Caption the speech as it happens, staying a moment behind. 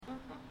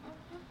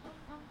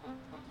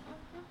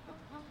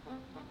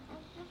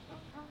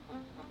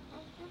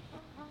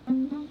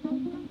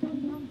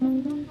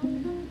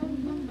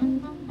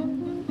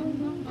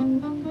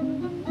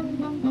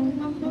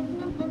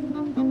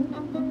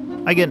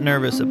I get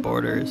nervous at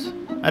borders.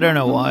 I don't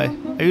know why.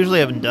 I usually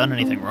haven't done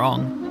anything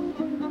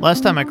wrong.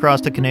 Last time I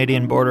crossed a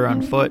Canadian border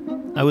on foot,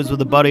 I was with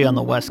a buddy on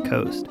the west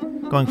coast,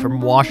 going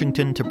from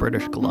Washington to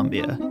British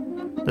Columbia.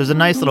 There's a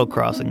nice little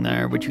crossing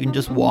there, which you can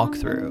just walk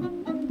through,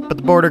 but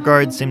the border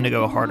guards seem to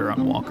go harder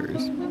on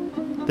walkers.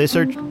 They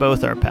searched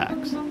both our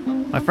packs.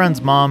 My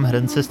friend's mom had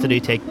insisted he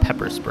take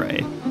pepper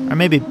spray, or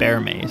maybe bear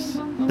mace.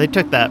 They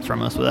took that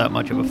from us without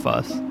much of a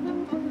fuss.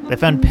 They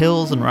found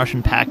pills and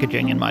Russian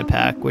packaging in my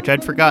pack, which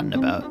I'd forgotten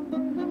about.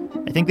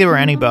 I think they were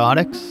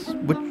antibiotics,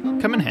 which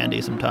come in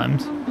handy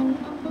sometimes.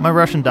 My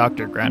Russian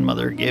doctor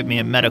grandmother gave me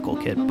a medical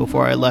kit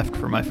before I left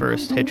for my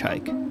first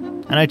hitchhike,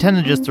 and I tend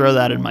to just throw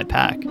that in my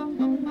pack.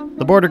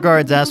 The border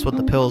guards asked what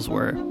the pills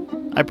were.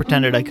 I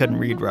pretended I couldn't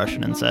read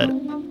Russian and said,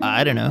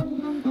 I don't know,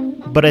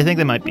 but I think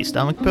they might be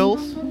stomach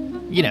pills,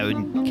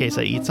 in case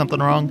I eat something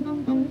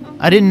wrong.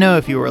 I didn't know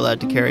if you were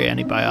allowed to carry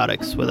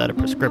antibiotics without a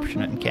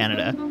prescription in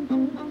Canada.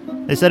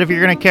 They said if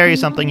you're going to carry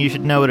something, you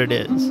should know what it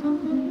is.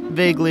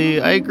 Vaguely,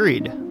 I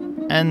agreed,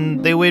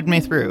 and they waved me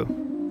through.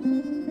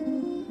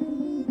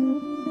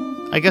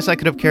 I guess I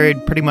could have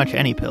carried pretty much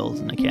any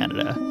pills into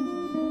Canada.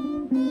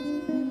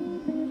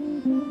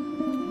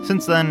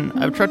 Since then,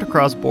 I've tried to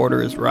cross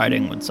borders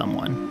riding with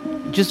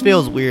someone. It just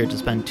feels weird to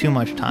spend too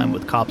much time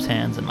with cops'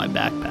 hands in my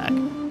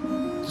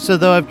backpack. So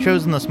though I've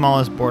chosen the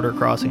smallest border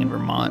crossing in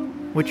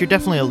Vermont, which you're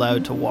definitely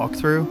allowed to walk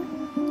through,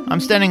 I'm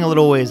standing a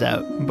little ways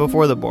out,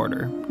 before the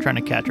border, trying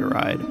to catch a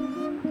ride.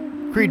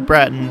 Creed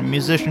Bratton,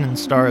 musician and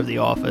star of The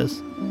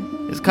Office,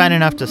 is kind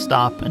enough to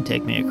stop and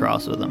take me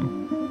across with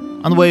him.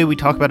 On the way, we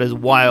talk about his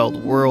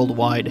wild,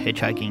 worldwide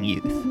hitchhiking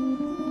youth.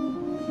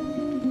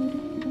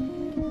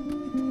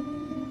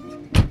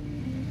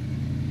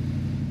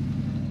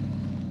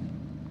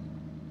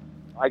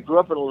 I grew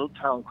up in a little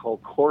town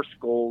called Coarse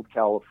Gold,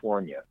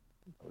 California.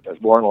 I was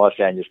born in Los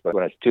Angeles, but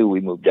when I was 2, we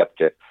moved up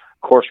to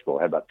Coarse Gold.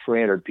 It had about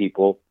 300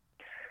 people,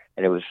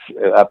 and it was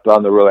up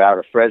on the road out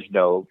of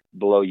Fresno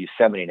below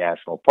Yosemite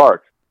National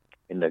Park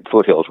in the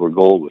foothills where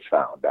gold was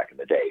found back in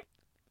the day.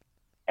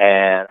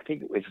 And I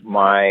think it was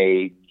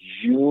my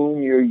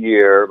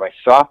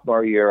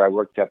sophomore year, I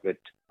worked up at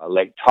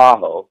Lake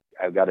Tahoe.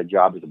 I got a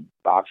job as a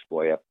box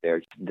boy up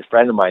there. The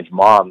friend of mine's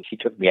mom, she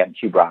took me up and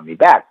she brought me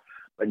back.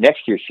 But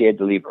next year she had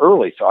to leave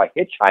early, so I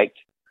hitchhiked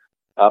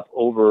up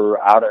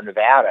out of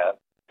Nevada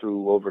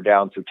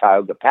down through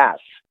Tioga Pass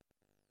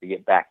to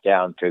get back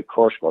down to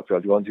Coarse Gold. So I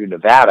was going through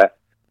Nevada,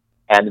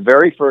 and the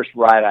very first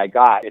ride I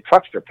got, a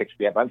truckster picks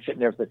me up. I'm sitting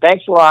there and says,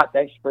 thanks a lot,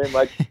 thanks very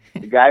much.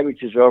 The guy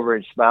reaches over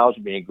and smiles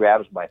at me and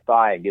grabs my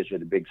thigh and gives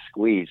it a big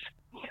squeeze.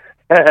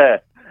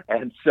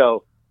 And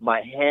so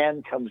my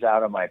hand comes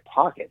out of my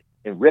pocket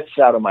and rips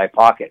out of my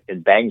pocket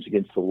and bangs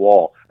against the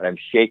wall, and I'm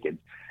shaking.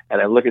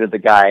 And I'm looking at the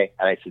guy,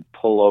 and I said,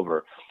 pull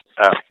over.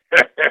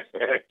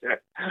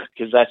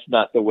 Because that's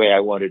not the way I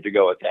wanted to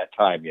go at that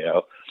time,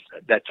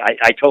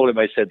 I told him,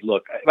 I said,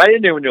 look, I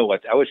didn't even know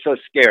what. I was so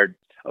scared.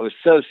 I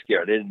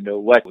didn't know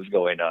what was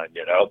going on,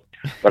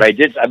 But I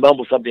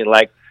mumbled something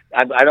like,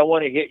 I don't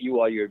want to hit you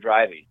while you're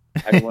driving.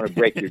 I don't want to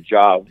break your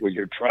jaw when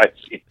you're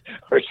driving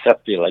or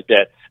something like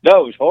that.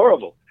 No, it was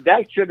horrible.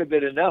 That should have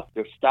been enough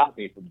to stop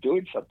me from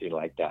doing something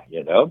like that,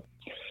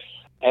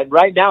 And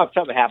right now, if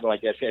something happened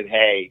like that, I said,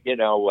 hey,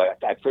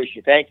 I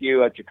appreciate, thank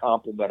you, that's a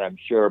compliment, I'm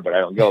sure, but I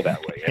don't go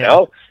that way,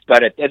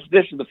 But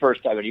this is the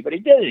first time anybody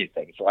did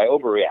anything, so I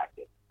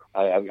overreacted.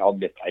 I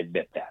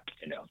admit that,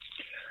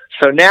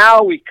 So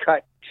now we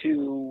cut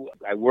to,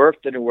 I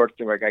worked,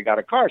 I got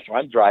a car, so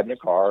I'm driving a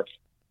car,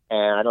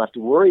 and I don't have to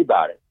worry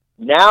about it.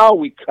 Now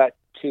we cut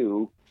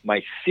to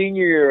my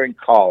senior year in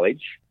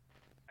college.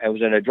 I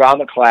was in a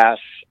drama class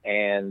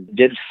and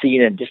did a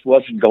scene and just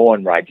wasn't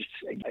going right.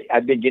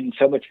 I've been getting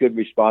so much good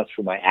response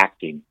from my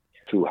acting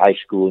through high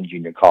school and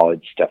junior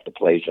college stuff, the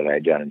plays that I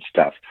had done and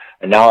stuff.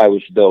 And now I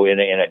was, though, in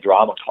a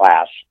drama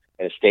class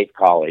at a state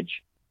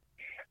college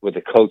with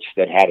a coach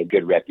that had a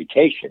good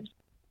reputation.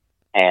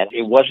 And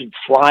it wasn't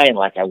flying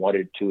like I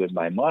wanted to in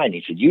my mind.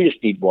 He said, you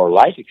just need more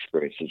life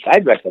experiences.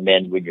 I'd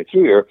recommend when you're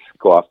through here,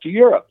 go off to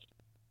Europe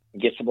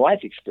and get some life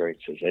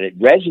experiences. And it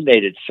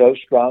resonated so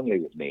strongly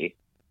with me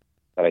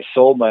that I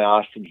sold my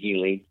Austin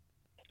Healey.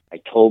 I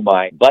told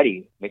my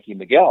buddy, Mickey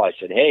Miguel, I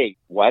said, hey,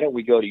 why don't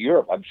we go to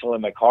Europe? I'm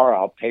selling my car.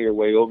 I'll pay your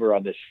way over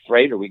on this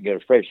freighter. We can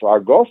get a freighter. So our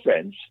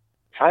girlfriends,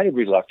 kind of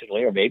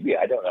reluctantly, or maybe,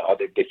 I don't know how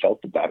they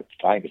felt about it at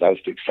the time because I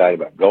was too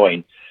excited about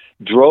going,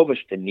 drove us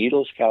to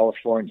Needles,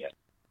 California.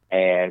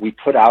 And we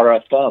put out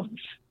our thumbs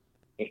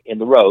in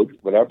the road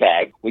with our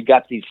bag. We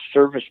got these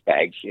service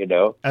bags,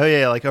 Oh,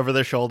 yeah, like over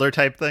the shoulder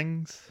type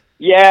things?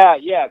 Yeah,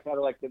 kind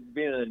of like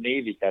being in the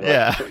Navy.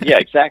 Yeah. Yeah,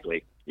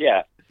 exactly.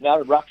 Yeah,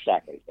 not a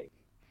rucksack or anything.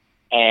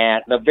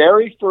 And the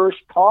very first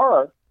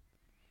car,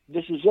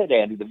 this is it,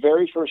 Andy, the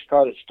very first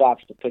car that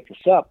stops to pick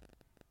us up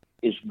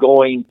is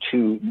going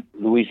to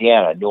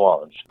Louisiana, New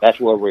Orleans. That's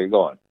where we're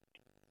going.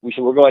 We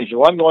said, we're going. He said,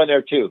 well, I'm going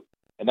there too.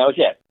 And that was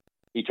it.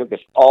 He took us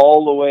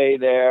all the way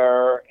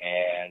there,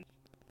 and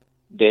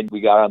then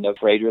we got on the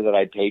freighter that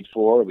I paid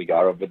for. We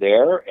got over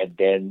there, and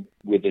then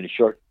within a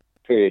short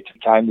period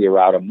of time, we were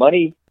out of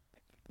money.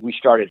 we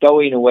started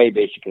stowing away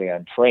basically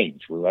on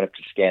trains. We went up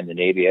to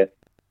Scandinavia,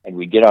 and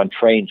we'd get on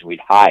trains, we'd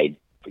hide.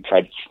 We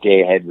tried to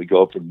stay ahead. We'd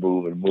go up and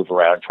move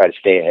around, try to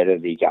stay ahead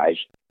of the guys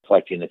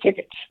collecting the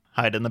tickets.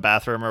 Hide in the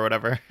bathroom or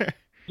whatever.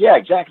 Yeah,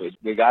 exactly.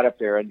 We got up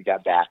there and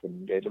got back,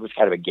 and it was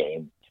kind of a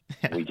game.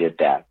 We did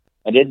that.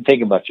 I didn't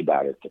think much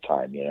about it at the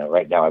time.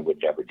 Right now I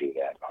would never do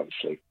that,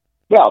 obviously.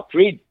 Well,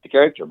 Creed, the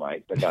character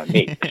might, but not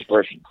me, this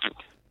person.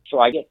 So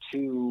I get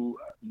to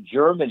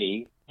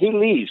Germany. He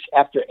leaves.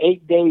 After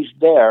 8 days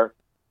there,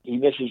 he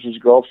misses his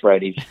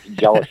girlfriend. He's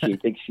jealous. He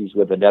thinks she's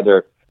with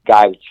another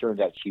guy, which turns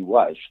out she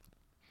was.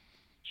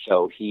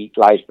 So he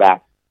flies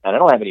back, and I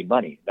don't have any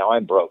money. Now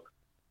I'm broke.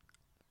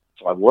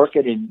 So I'm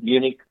working in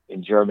Munich,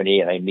 in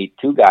Germany, and I meet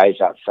two guys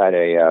outside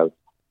a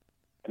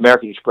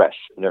American Express,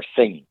 and they're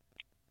singing.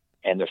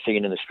 And they're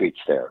singing in the streets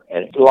there.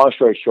 And long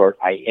story short,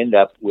 I end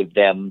up with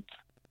them.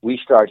 We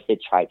start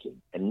hitchhiking.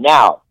 And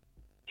now,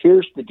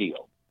 here's the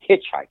deal.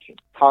 Hitchhiking,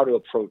 how to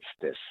approach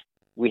this.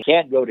 We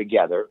can't go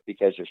together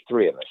because there's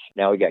three of us.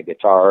 Now we got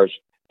guitars,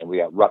 and we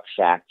got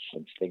rucksacks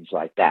and things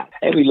like that.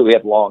 And we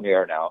have long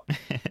hair now.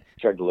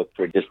 Starting to look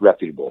pretty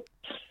disreputable.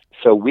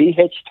 So we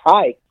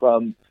hitchhiked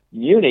from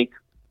Munich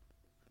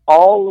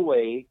all the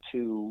way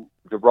to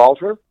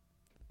Gibraltar,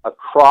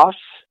 across.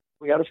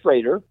 We got a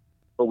freighter,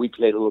 but we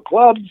played little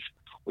clubs.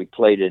 We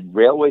played in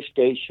railway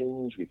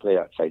stations. We played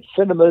outside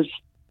cinemas.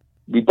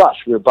 We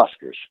were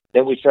buskers.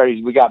 Then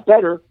we got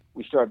better.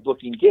 We started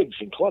booking gigs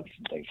in clubs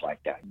and things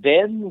like that.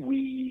 Then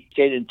we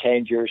stayed in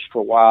Tangiers for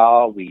a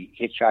while. We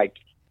hitchhiked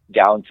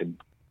down to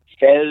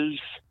Fez.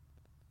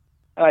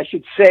 And I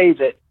should say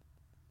that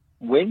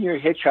when you're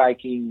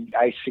hitchhiking,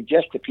 I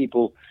suggest to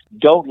people,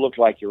 don't look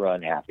like you're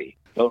unhappy.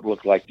 Don't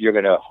look like you're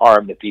going to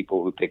harm the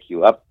people who pick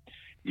you up.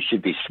 You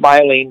should be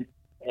smiling,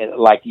 and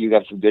like you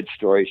got some good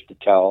stories to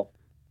tell.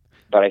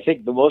 But I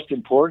think the most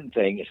important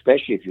thing,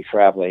 especially if you're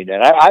traveling,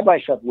 and I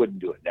myself wouldn't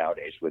do it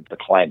nowadays with the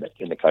climate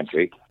in the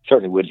country.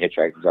 Certainly wouldn't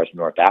hitchhike across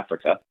North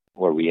Africa,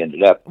 where we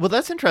ended up. Well,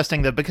 that's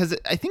interesting, though, because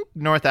I think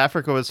North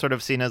Africa was sort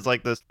of seen as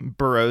like this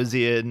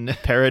Barrosian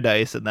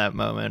paradise in that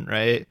moment,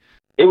 right?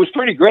 It was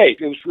pretty great.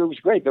 It was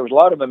great. There was a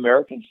lot of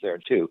Americans there,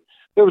 too.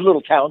 There was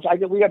little towns.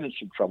 We got in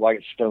some trouble. I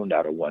got stoned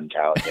out of one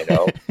town,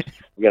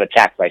 We got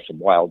attacked by some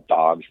wild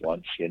dogs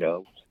once,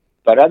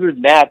 But other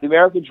than that, the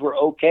Americans were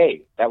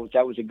okay. That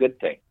was a good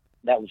thing.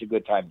 That was a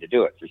good time to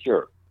do it, for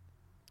sure.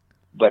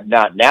 But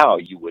not now.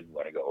 You wouldn't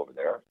want to go over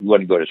there. You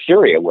wouldn't go to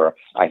Syria, where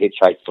I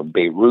hitchhiked from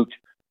Beirut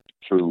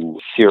through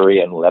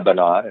Syria and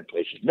Lebanon and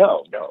places.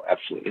 No,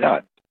 absolutely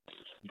not.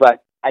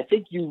 But I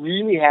think you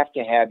really have to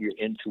have your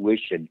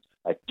intuition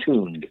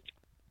attuned,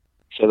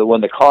 so that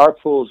when the car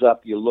pulls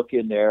up, you look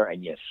in there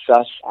and you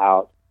suss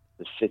out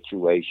the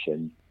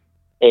situation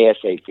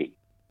ASAP.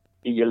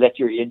 You let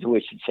your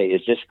intuition say,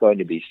 is this going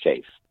to be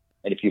safe?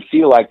 And if you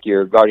feel like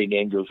your guardian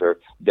angels are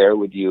there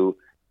with you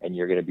and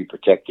you're going to be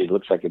protected, it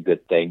looks like a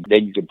good thing,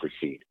 then you can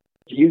proceed.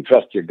 You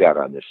trust your gut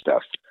on this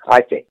stuff,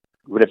 I think.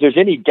 But if there's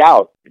any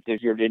doubt, if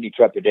there's any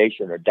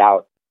trepidation or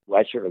doubt, well,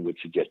 I certainly would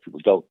suggest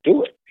people don't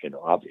do it,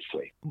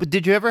 obviously. But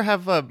did you ever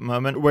have a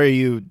moment where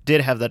you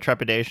did have that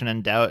trepidation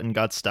and doubt and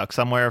got stuck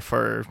somewhere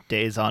for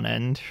days on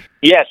end?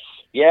 Yes,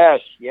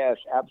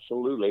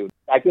 absolutely.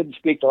 I couldn't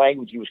speak the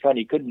language.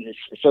 He couldn't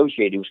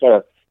associate. He was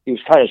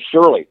kind of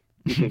surly.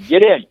 He said,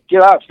 "Get in,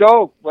 get out,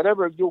 go,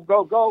 whatever you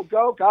go,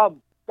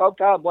 come,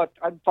 what?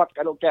 I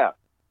don't care,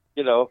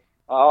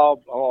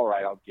 all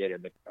right, I'll get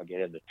in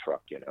the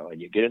truck,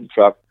 and you get in the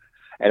truck,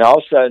 and all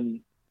of a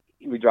sudden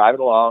we're driving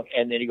along,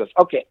 and then he goes,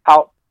 okay,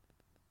 out,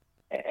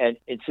 and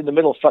it's in the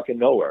middle of fucking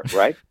nowhere,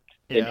 right?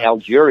 Yeah. In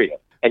Algeria,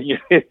 and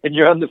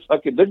you're on the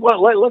fucking.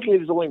 Luckily,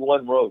 there's only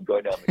one road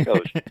going down the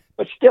coast,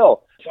 but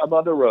still, I'm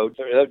on the road.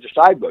 There's a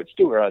side road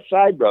too. We're on a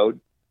side road.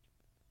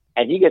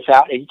 And he gets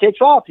out and he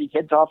takes off. He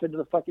heads off into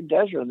the fucking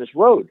desert on this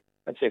road.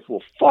 I'd say,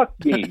 well, fuck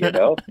me,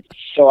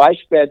 So I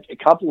spent a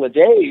couple of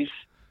days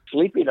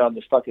sleeping on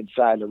this fucking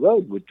side of the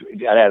road.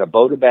 I had a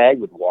Bota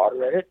bag with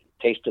water in it.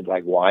 It tasted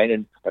like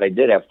wine, but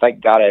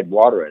thank God I had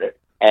water in it.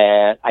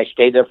 And I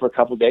stayed there for a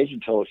couple of days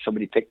until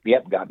somebody picked me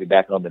up and got me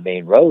back on the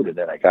main road. And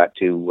then I got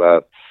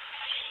to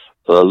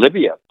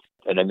Libya.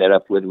 And I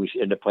we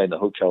ended up playing the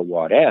Hotel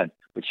Wadan.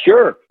 But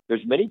sure,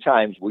 there's many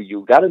times where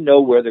you got to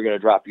know where they're going to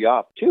drop you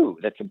off, too.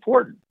 That's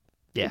important.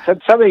 Yeah.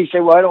 Somebody say,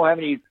 well, I don't have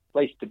any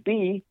place to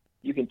be.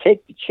 You can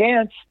take the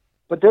chance,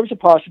 but there's a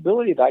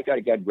possibility that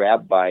I got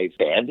grabbed by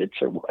bandits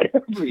or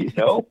whatever,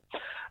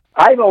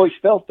 I've always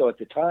felt, though, at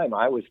the time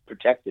I was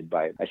protected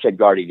by, I said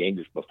guardian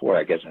angels before.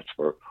 I guess that's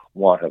for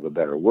want of a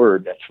better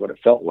word. That's what it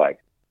felt like.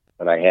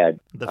 But I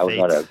was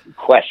on a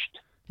quest.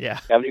 Yeah.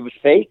 And it was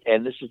fate,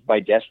 and this is my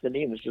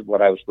destiny, and this is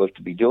what I was supposed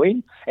to be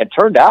doing. And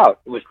turned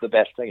out it was the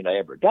best thing I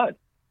ever done.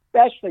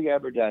 Best thing I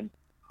ever done.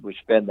 We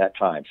spend that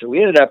time. So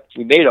we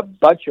made a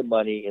bunch of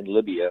money in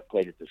Libya,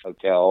 played at this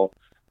hotel,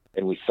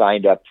 and we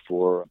signed up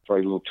for a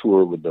little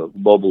tour with the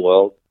Mobil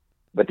Oil.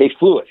 But they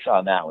flew us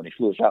on that one. They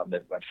flew us out in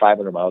about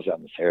 500 miles out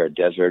in the Sahara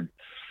Desert.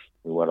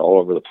 We went all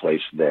over the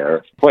place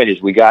there. The point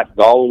is, we got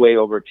all the way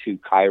over to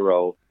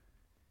Cairo,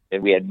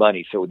 and we had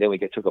money. So then we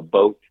took a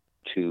boat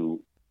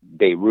to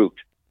Beirut.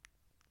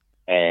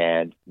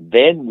 And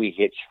then we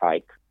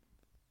hitchhiked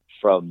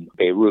from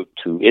Beirut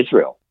to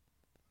Israel.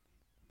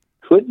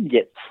 Couldn't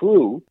get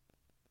through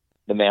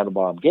the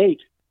Mandelbaum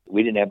Gate.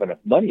 We didn't have enough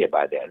money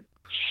by then.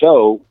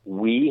 So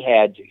we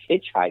had to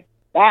hitchhike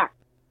back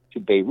to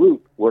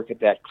Beirut, work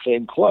at that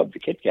same club, the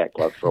Kit Kat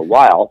Club, for a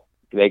while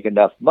to make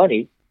enough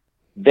money.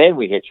 Then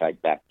we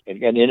hitchhiked back.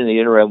 And in the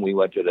interim, we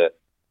went to the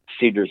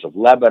Cedars of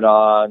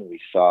Lebanon. We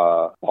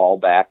saw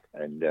Baalbek,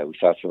 and we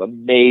saw some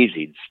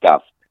amazing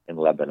stuff in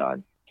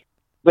Lebanon.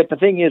 But the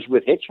thing is,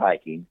 with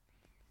hitchhiking,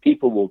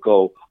 people will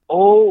go,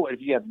 oh,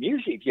 if you have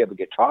music, if you have a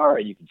guitar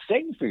and you can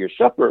sing for your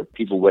supper,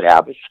 people would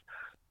have us.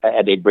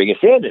 And they'd bring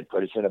us in and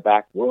put us in a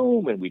back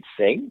room, and we'd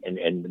sing, and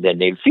then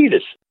they'd feed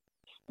us.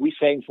 We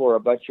sang for a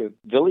bunch of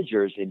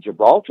villagers in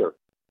Gibraltar.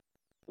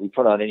 We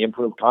put on an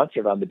impromptu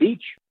concert on the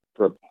beach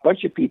for a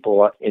bunch of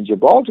people in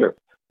Gibraltar.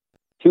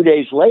 2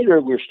 days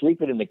later, we were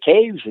sleeping in the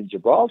caves in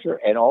Gibraltar,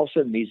 and all of a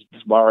sudden,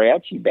 this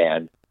mariachi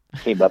band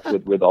came up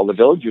with all the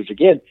villagers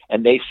again,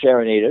 and they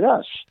serenaded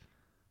us,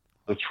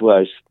 which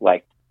was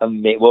like,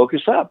 woke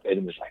us up, and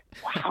it was like,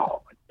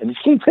 wow. And you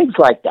see things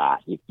like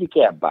that. You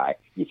can't buy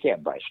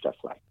stuff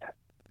like that.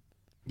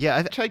 Yeah,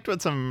 I've checked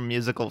with some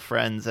musical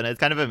friends, and it's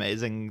kind of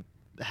amazing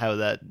how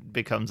that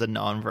becomes a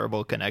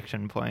nonverbal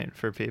connection point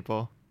for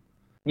people.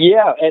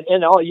 Yeah,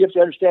 and all you have to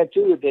understand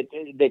too that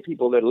the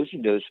people that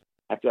listen to us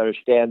have to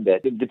understand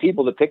that the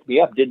people that picked me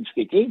up didn't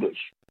speak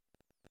English.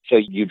 So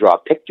you draw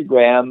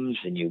pictograms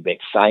and you make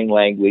sign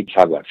language,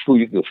 talk about food,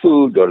 you can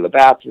food, go to the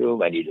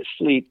bathroom, I need to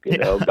sleep,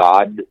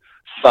 God,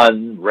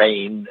 sun,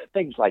 rain,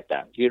 things like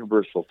that.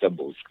 Universal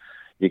symbols.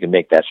 You can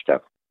make that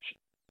stuff.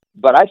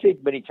 But I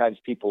think many times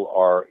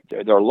people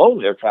they're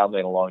lonely, they're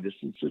traveling long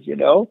distances,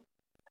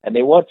 and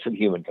they want some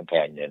human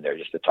companion in there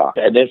just to talk.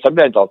 And then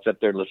sometimes I'll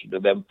sit there and listen to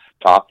them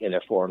talk in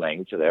a foreign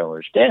language that they don't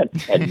understand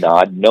and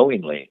nod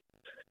knowingly.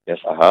 Yes,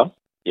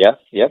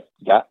 yep,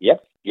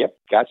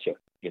 gotcha.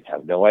 You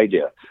have no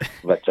idea,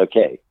 but it's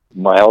okay.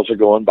 Miles are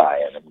going by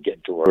and I'm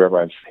getting to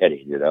wherever I'm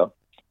heading,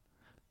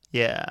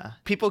 Yeah.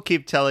 People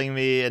keep telling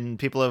me, and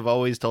people have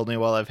always told me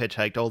while I've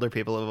hitchhiked, older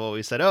people have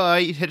always said, oh,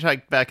 I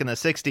hitchhiked back in the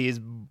 60s,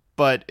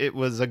 but it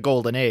was a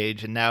golden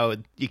age, and now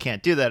you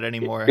can't do that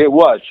anymore. It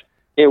was.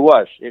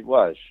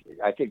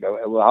 I think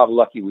how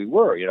lucky we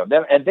were,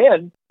 And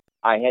then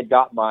I had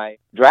got my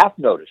draft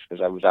notice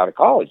because I was out of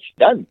college,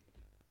 done.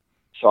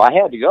 So I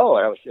had to go.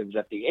 It was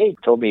at the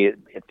 8th, told me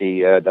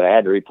that I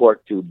had to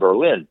report to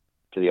Berlin,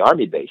 to the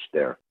army base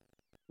there.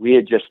 We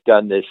had just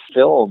done this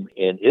film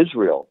in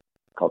Israel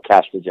called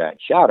Cast the Giant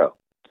Shadow.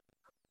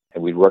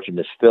 And we'd worked in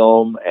this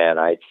film, and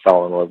I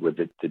fell in love with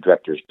the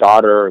director's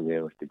daughter. We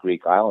went to the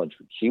Greek islands.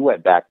 She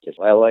went back to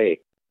L.A.,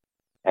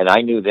 and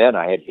I knew then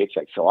I had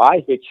hitchhiked. So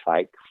I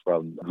hitchhiked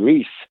from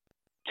Greece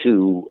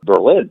to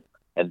Berlin.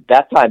 And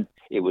that time,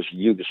 it was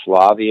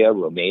Yugoslavia,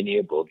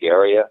 Romania,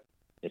 Bulgaria,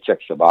 and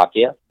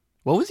Czechoslovakia.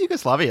 What was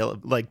Yugoslavia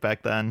like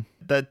back then?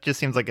 That just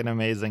seems like an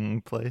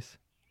amazing place.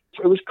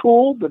 It was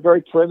cool, but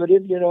very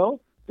primitive,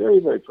 Very,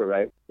 very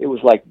primitive. It was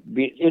like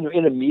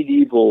in a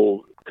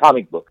medieval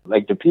comic book.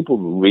 Like, do people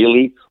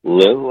really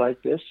live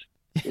like this?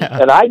 Yeah.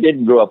 And I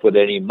didn't grow up with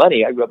any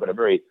money. I grew up in a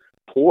very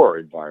poor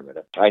environment,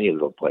 a tiny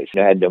little place.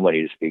 I had no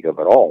money to speak of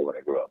at all when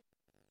I grew up.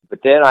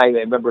 But then I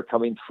remember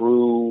coming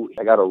through,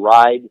 I got a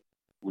ride.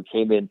 We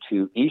came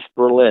into East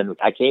Berlin.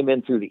 I came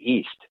in through the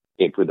east,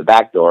 came through the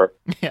back door.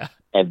 Yeah.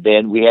 And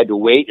then we had to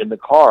wait in the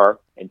car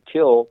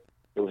until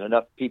there was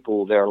enough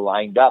people there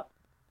lined up.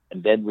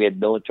 And then we had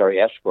military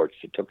escorts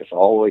that took us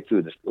all the way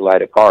through this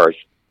line of cars,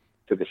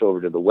 took us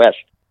over to the west.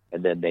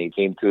 And then they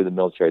came through the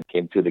military,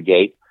 came through the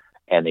gate,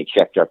 and they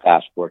checked our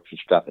passports and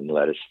stuff and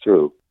let us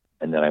through.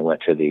 And then I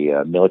went to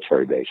the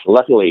military base.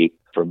 Luckily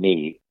for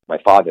me, my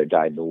father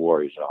died in the war.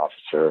 He was an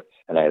officer,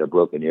 and I had a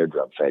broken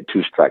eardrum. So I had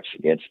 2 strikes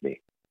against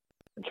me,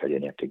 and so I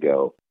didn't have to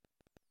go.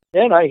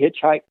 Then I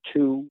hitchhiked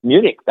to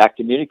Munich, back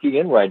to Munich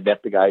again, where I'd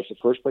met the guys the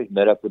first place,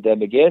 met up with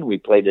them again. We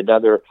played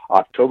another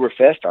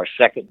Oktoberfest, our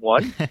second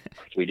one.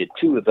 We did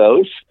 2 of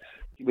those.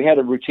 We had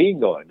a routine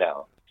going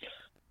now.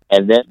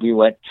 And then we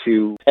went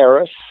to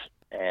Paris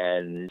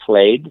and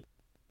played,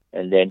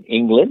 and then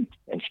England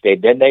and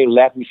stayed. Then they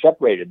left. We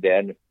separated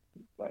then.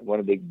 One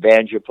of the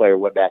banjo player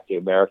went back to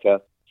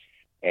America,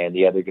 and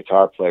the other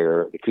guitar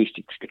player, the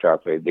acoustic guitar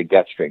player, the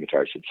gut string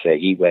guitar, I should say,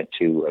 he went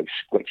to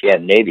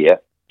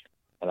Scandinavia.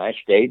 And I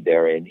stayed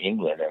there in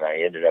England, and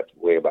I ended up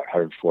weighing about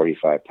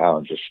 145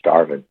 pounds, just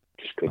starving.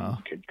 Just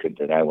couldn't.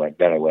 Then I went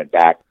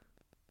back.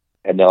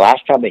 And the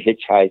last time I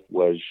hitchhiked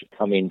was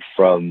coming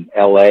from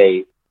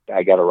L.A.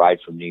 I got a ride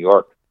from New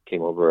York,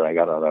 came over, and I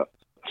got on a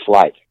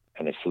flight,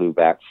 and I flew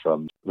back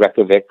from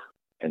Reykjavik.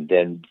 And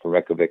then from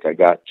Reykjavik, I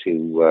got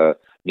to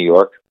New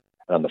York.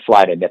 And on the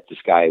flight, I met this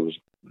guy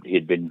he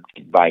had been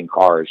buying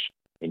cars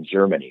in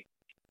Germany.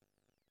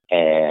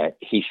 And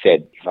he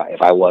said,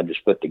 if I wanted to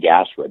split the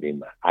gas with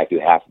him, I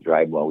could have to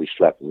drive while we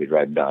slept, and we'd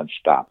drive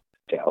nonstop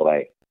to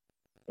L.A.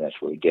 And that's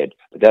what we did.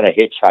 But then I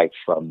hitchhiked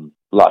from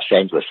Los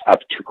Angeles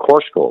up to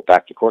Corsica,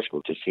 back to Corsica,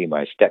 to see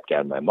my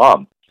stepdad and my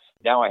mom.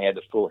 Now I had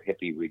the full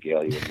hippie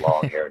regalia with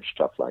long hair and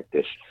stuff like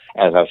this.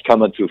 As I was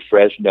coming through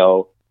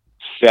Fresno,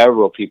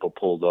 several people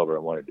pulled over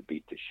and wanted to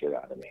beat the shit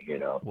out of me, you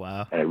know.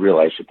 Wow. And I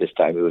realized at this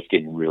time it was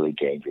getting really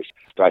dangerous.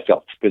 So I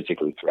felt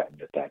physically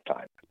threatened at that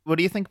time. What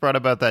do you think brought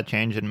about that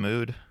change in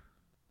mood?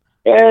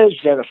 And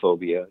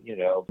xenophobia, you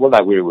know. Well,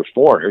 not we were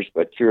foreigners,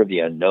 but fear of the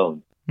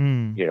unknown.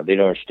 You know, they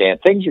don't understand.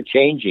 Things are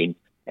changing,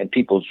 and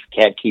people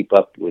can't keep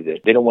up with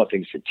it. They don't want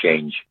things to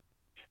change.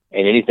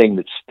 And anything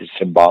that's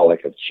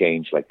symbolic of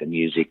change, like the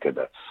music or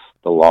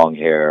the long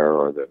hair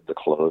or the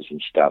clothes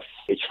and stuff,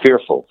 it's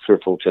fearful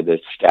to the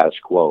status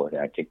quo. And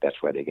I think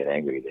that's why they get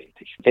angry.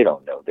 They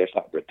don't know. They're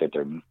not that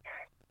they're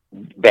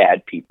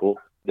bad people.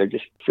 They're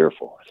just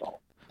fearful, that's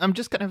all. I'm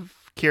just kind of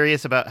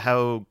curious about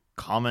how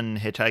common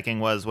hitchhiking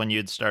was when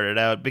you'd started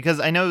out, because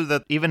I know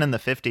that even in the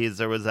 50s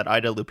there was that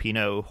Ida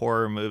Lupino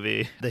horror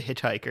movie, The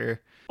Hitchhiker.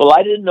 Well,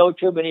 I didn't know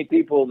too many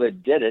people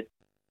that did it.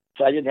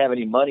 So I didn't have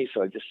any money,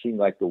 so it just seemed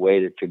like the way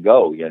to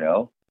go, you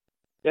know.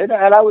 And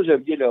I was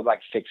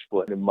like 6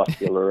 foot and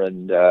muscular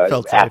and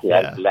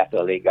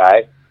athletic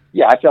guy.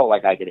 Yeah, I felt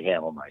like I could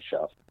handle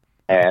myself.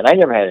 And I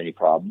never had any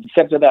problems,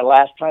 except for that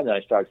last time that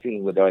I started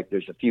feeling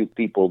there's a few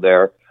people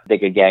there, they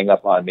could gang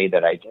up on me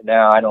that I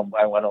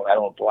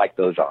don't like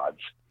those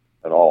odds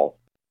at all.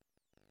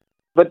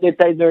 But there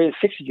are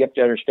things you have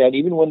to understand,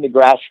 even when the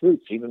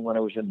grassroots, even when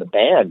I was in the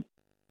band,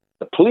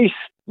 the police,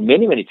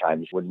 many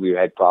times when we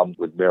had problems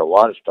with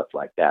marijuana, stuff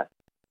like that,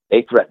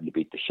 they threatened to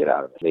beat the shit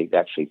out of us. They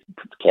actually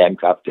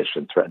handcuffed us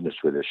and threatened us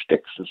with their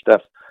sticks and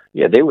stuff.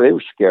 Yeah, they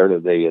were scared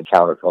of the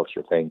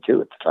counterculture thing,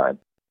 too, at the time.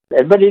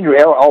 But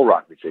all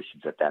rock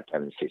musicians at that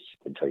time in the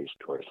 60s can tell you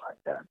stories like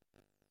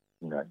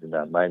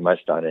that. Mine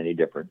must not any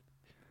different.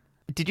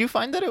 Did you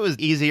find that it was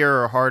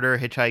easier or harder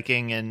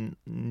hitchhiking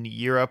in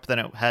Europe than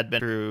it had been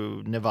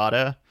through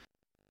Nevada?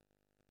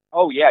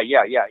 Oh, yeah.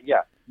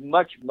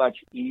 Much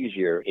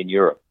easier in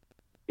Europe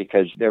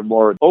because they're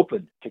more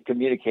open to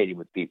communicating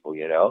with people,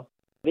 you know.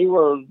 They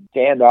were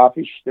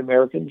standoffish, the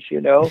Americans,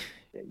 you know.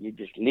 You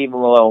just leave them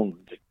alone.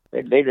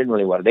 They didn't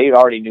really want to. They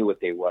already knew what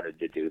they wanted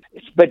to do.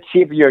 But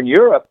see, if you're in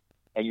Europe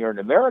and you're an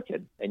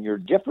American and you're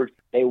different,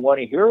 they want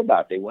to hear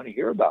about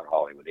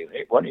Hollywood.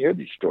 They want to hear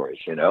these stories,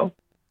 you know.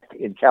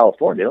 In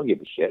California, they don't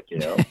give a shit, you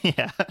know.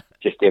 Yeah.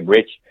 Just them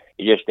rich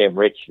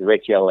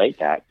LA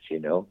tax, you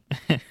know.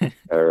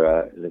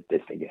 Or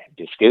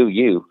to screw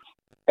you.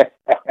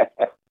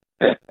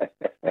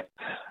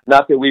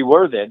 Not that we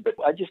were then, but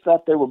I just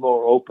thought they were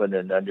more open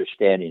and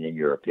understanding in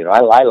Europe. You know,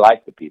 I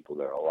like the people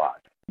there a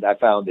lot. I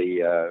found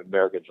the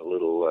Americans a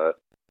little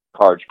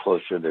cards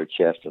closer to their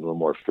chest and a little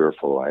more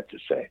fearful, I have to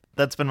say.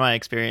 That's been my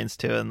experience,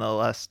 too, in the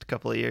last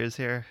couple of years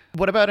here.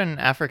 What about in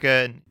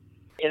Africa?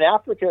 In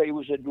Africa, it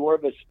was more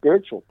of a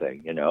spiritual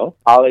thing, you know.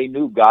 How they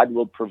knew God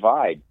will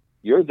provide.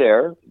 You're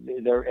there,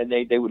 and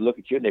they would look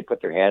at you and they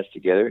put their hands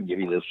together and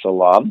give you the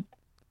salam,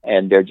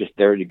 and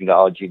they're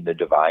acknowledging the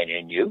divine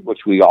in you,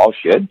 which we all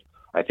should.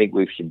 I think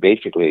we should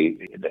basically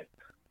don't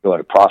want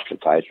to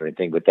proselytize or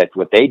anything, but that's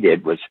what they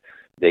did was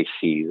they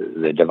see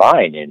the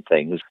divine in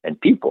things and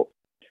people,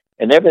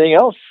 and everything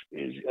else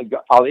is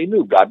all they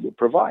knew. God will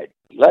provide.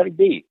 Let it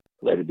be.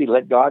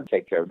 Let God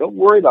take care of it. Don't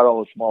worry about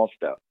all the small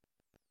stuff.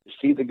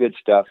 See the good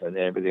stuff, and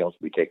then everything else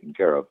will be taken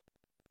care of.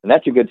 And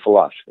that's a good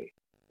philosophy.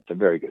 It's a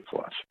very good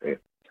philosophy.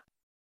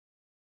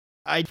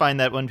 I find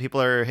that when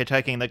people are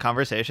hitchhiking, the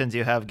conversations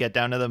you have get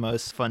down to the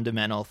most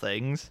fundamental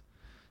things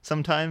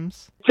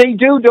sometimes. They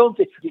do, don't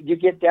they? You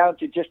get down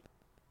to just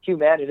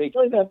humanity. You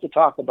don't even have to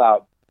talk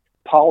about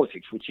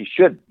politics, which you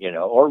shouldn't, you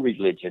know, or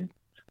religion.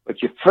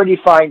 But you pretty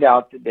find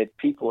out that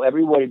people,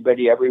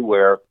 everybody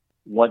everywhere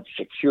wants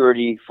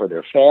security for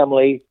their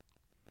family.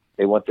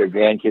 They want their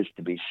grandkids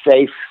to be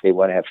safe. They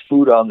want to have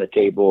food on the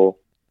table.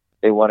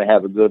 They want to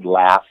have a good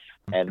laugh.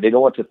 And they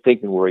don't want to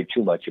think and worry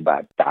too much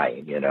about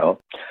dying, you know,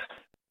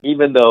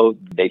 even though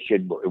they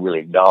should really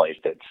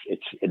acknowledge that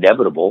it's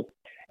inevitable,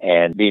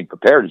 and being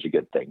prepared is a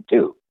good thing,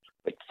 too.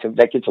 But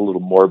that gets a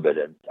little morbid,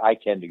 and I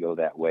tend to go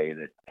that way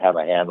and have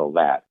a handle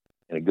that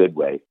in a good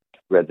way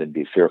rather than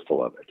be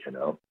fearful of it, you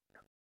know.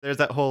 There's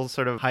that whole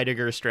sort of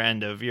Heidegger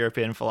strand of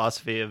European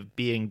philosophy of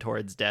being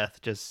towards death,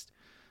 just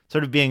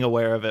sort of being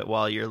aware of it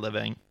while you're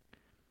living.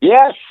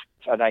 Yes,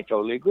 and I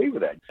totally agree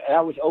with that. And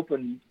I was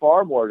open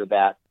far more to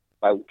that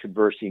by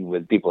conversing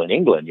with people in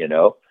England, you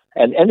know.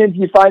 And then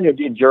you find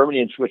it in Germany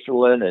and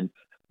Switzerland, and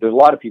there's a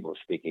lot of people who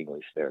speak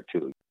English there,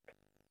 too.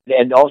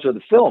 And also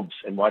the films,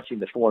 and watching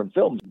the foreign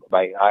films,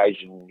 my eyes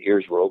and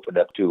ears were opened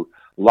up to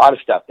a lot of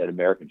stuff that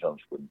American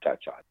films wouldn't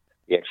touch on.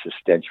 The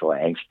existential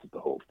angst of the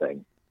whole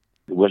thing.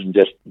 It wasn't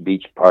just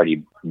beach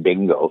party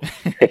bingo.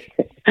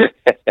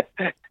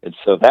 And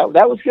so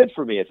that was good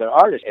for me as an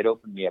artist. It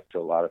opened me up to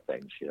a lot of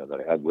things, you know,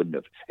 that I wouldn't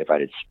have if I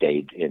had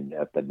stayed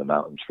up in the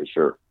mountains for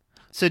sure.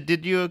 So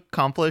did you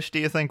accomplish, do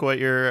you think, what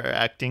your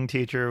acting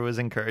teacher was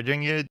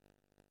encouraging you?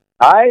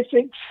 I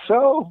think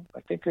so.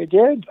 I think I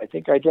did. I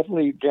think I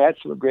definitely had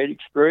some great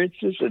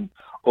experiences and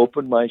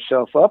opened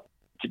myself up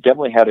to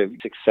definitely had a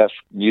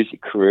successful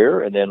music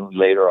career. And then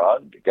later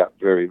on, got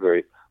very,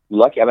 very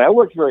lucky. I mean, I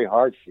worked very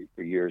hard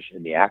for years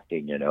in the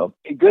acting, you know.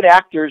 Good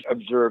actors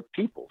observe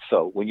people.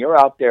 So when you're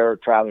out there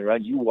traveling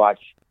around, you watch,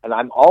 and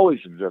I'm always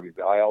observing,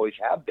 I always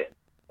have been.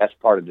 That's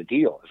part of the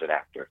deal as an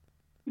actor.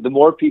 The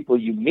more people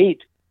you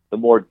meet, the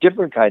more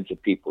different kinds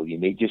of people you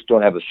meet. You just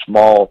don't have a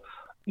small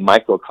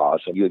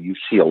microcosm. You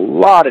see a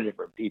lot of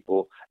different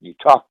people. You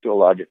talk to a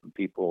lot of different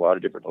people, a lot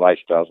of different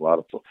lifestyles, a lot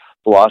of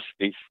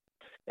philosophies.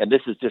 And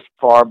this is just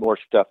far more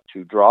stuff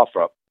to draw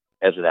from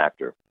as an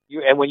actor.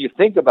 And when you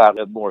think about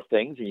more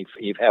things and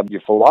you have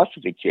your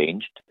philosophy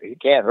changed, it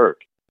can't hurt.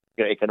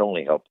 It can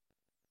only help.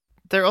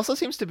 There also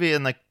seems to be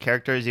in the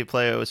characters you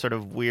play a sort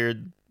of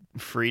weird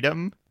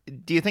freedom.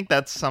 Do you think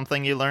that's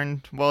something you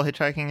learned while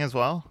hitchhiking as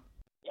well?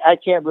 I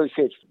can't really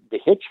say it's the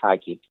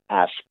hitchhiking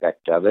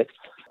aspect of it.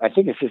 I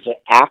think it's just an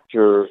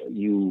actor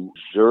you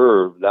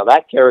observe. Now,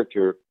 that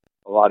character,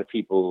 a lot of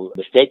people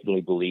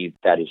mistakenly believe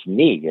that is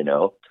me, you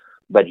know,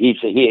 but he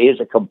is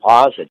a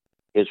composite.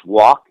 His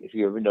walk, if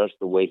you ever notice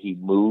the way he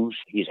moves,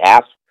 he's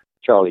half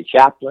Charlie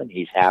Chaplin,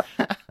 he's half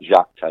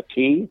Jacques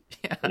Tati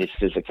in his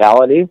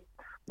physicality.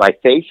 My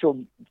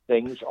facial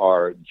things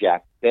are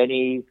Jack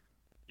Benny,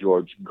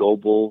 George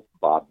Gobel,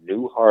 Bob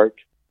Newhart.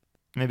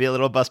 Maybe a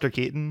little Buster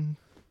Keaton?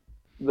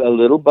 A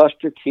little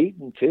Buster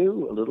Keaton,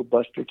 too. A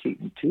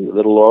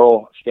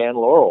little Stan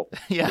Laurel,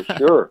 yeah. For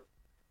sure.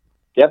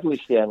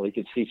 Definitely Stan. You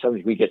can see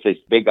something. We get these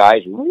big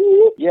eyes.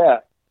 Yeah.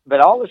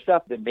 But all the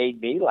stuff that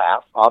made me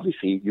laugh,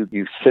 obviously,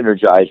 you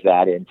synergize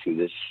that into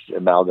this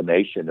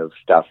amalgamation of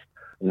stuff,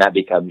 and that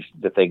becomes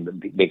the thing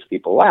that makes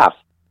people laugh.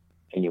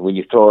 And when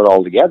you throw it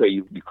all together,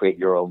 you create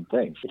your own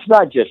things. It's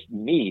not just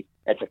me.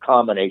 It's a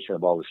combination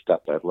of all the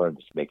stuff that I've learned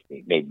that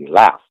made me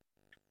laugh.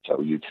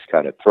 So you just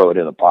kind of throw it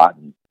in a pot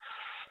and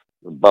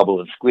bubble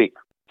and squeak.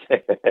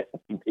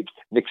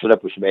 Mix it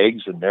up with some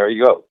eggs, and there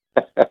you go.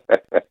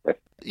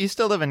 You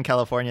still live in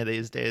California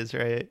these days,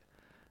 right?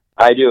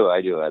 I do.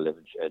 I live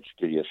in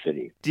Studio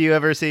City. Do you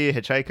ever see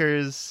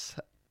hitchhikers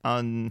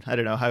on, I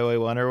don't know, Highway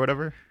 1 or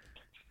whatever?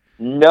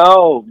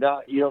 No,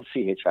 you don't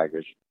see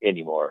hitchhikers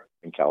anymore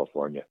in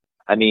California.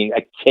 I mean,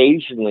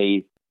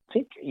 occasionally, I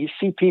think you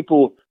see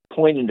people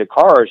pointing to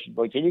cars,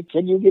 but can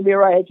you give me a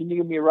ride? Can you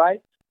give me a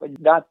ride?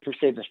 But not per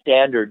se the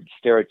standard,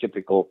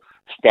 stereotypical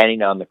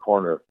standing on the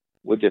corner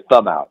with your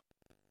thumb out.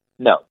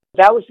 No,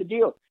 that was the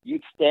deal.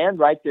 You'd stand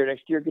right there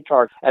next to your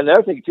guitar. And the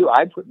other thing, too,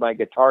 I put my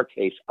guitar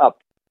case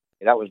up.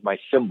 And that was my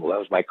symbol. That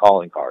was my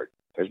calling card.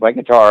 There's my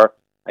guitar.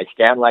 I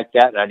stand like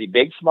that, and I had a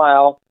big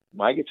smile,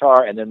 my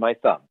guitar, and then my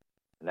thumb.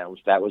 And that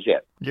was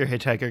it. Your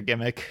hitchhiker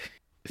gimmick.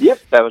 Yep,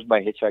 that was my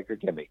hitchhiker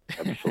gimmick.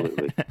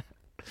 Absolutely.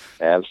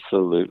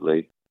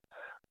 Absolutely.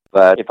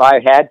 But if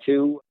I had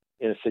to,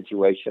 in a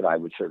situation, I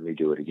would certainly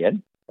do it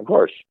again. Of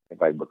course,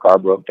 if my car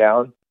broke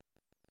down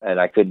and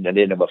I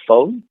didn't have a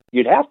phone,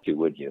 you'd have to,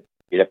 wouldn't you?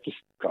 You'd have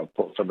to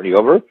pull somebody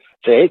over,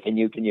 say, hey, can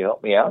you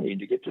help me out? I need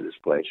to get to this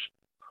place.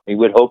 You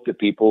would hope that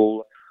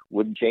people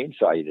wouldn't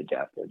chainsaw you to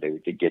death, or they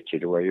would get you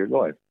to where you're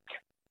going.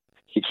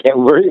 You can't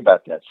worry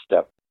about that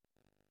stuff.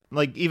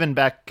 Like, even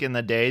back in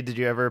the day, did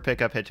you ever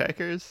pick up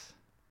hitchhikers?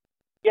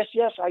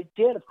 Yes, I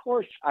did. Of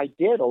course, I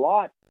did a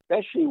lot,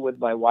 especially with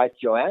my wife,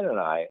 Joanna, and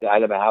I. I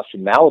had a house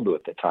in Malibu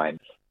at the time,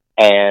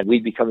 and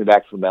we'd be coming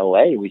back from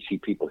L.A., and we'd see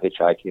people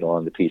hitchhiking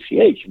along the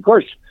PCH. Of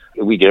course,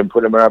 we didn't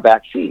put them in our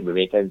back seat, but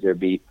many times there'd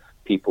be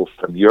people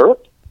from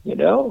Europe, you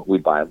know,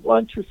 we'd buy them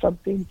lunch or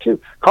something, too.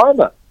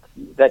 Karma.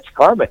 That's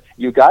karma.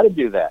 You got to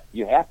do that.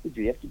 You have to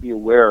be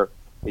aware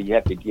that you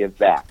have to give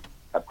back,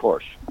 of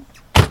course.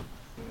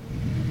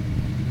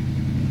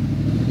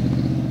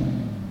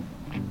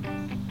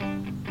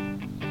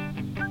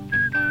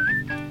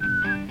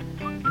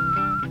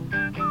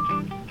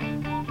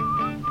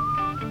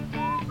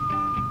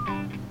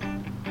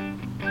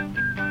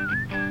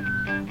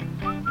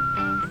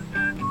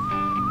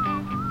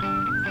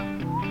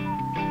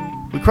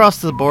 We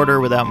crossed the border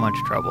without much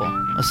trouble.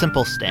 A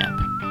simple stamp.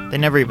 They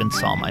never even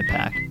saw my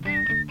pack.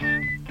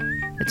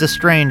 It's a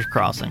strange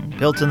crossing,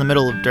 built in the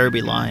middle of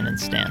Derby Line and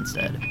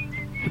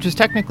Stansted, which is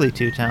technically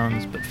two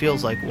towns, but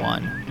feels like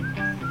one.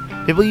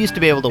 People used to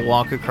be able to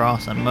walk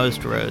across on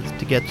most roads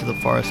to get to the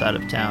far side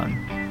of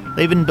town.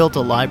 They even built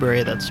a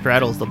library that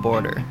straddles the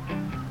border.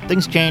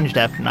 Things changed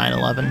after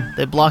 9/11.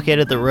 They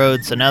blockaded the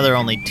road, so now there are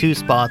only two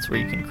spots where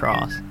you can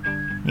cross.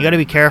 You gotta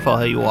be careful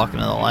how you walk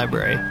into the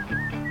library.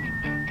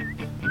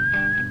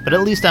 But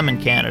at least I'm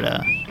in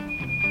Canada,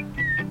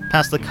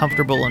 past the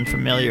comfortable and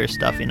familiar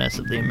stuffiness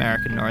of the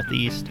American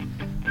Northeast,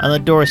 on the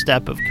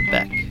doorstep of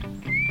Quebec.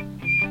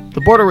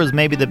 The border was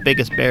maybe the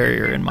biggest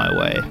barrier in my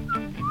way.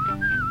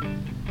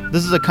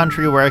 This is a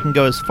country where I can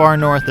go as far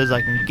north as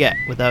I can get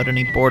without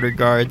any border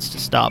guards to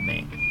stop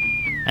me,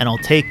 and I'll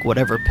take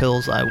whatever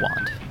pills I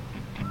want.